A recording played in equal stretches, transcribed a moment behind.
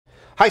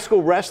High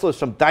school wrestlers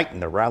from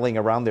Dighton are rallying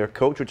around their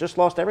coach who just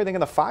lost everything in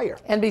the fire.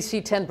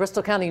 NBC 10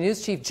 Bristol County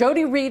News Chief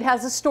Jody Reed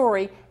has a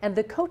story and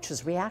the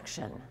coach's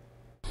reaction.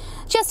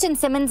 Justin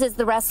Simmons is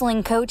the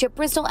wrestling coach at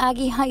Bristol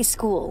Aggie High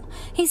School.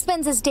 He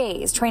spends his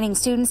days training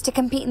students to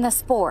compete in the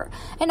sport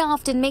and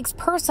often makes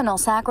personal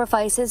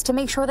sacrifices to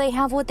make sure they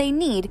have what they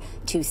need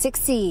to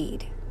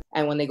succeed.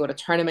 And when they go to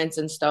tournaments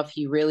and stuff,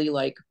 he really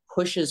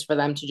pushes for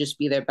them to just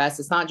be their best.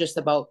 It's not just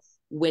about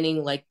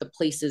winning the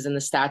places and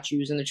the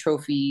statues and the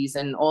trophies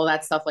and all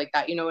that stuff like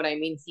that. You know what I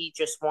mean? He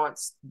just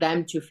wants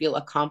them to feel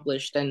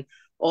accomplished and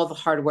all the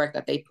hard work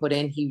that they put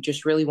in. He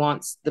just really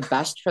wants the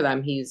best for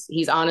them.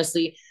 He's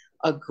honestly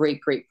a great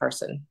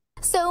person.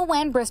 So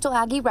when Bristol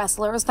Aggie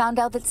wrestlers found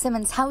out that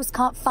Simmons' house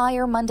caught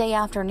fire Monday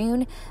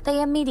afternoon,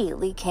 they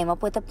immediately came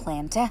up with a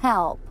plan to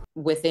help.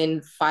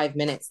 Within 5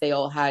 minutes, they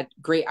all had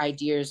great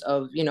ideas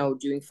of,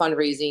 doing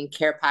fundraising,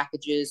 care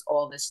packages,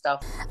 all this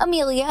stuff.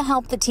 Amelia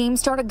helped the team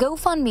start a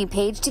GoFundMe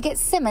page to get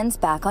Simmons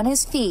back on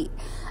his feet,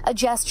 a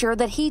gesture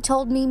that he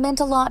told me meant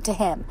a lot to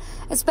him,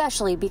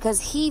 especially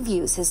because he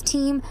views his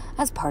team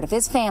as part of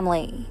his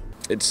family.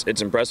 It's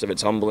impressive.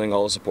 It's humbling.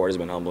 All the support has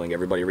been humbling.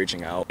 Everybody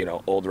reaching out.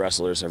 Old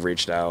wrestlers have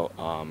reached out,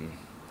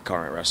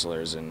 current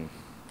wrestlers, and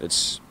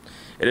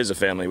it is a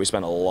family. We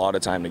spend a lot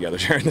of time together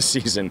during the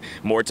season,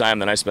 more time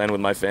than I spend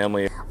with my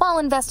family. While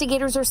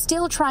investigators are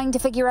still trying to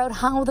figure out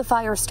how the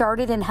fire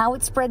started and how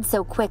it spread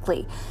so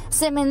quickly,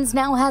 Simmons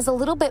now has a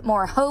little bit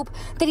more hope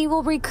that he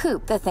will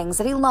recoup the things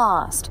that he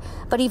lost.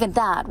 But even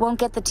that won't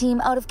get the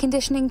team out of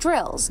conditioning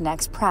drills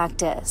next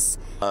practice.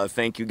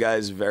 Thank you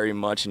guys very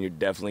much, and you're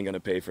definitely going to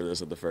pay for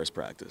this at the first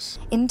practice.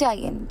 In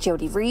Dighton,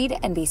 Jody Reed,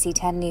 NBC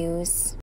 10 News.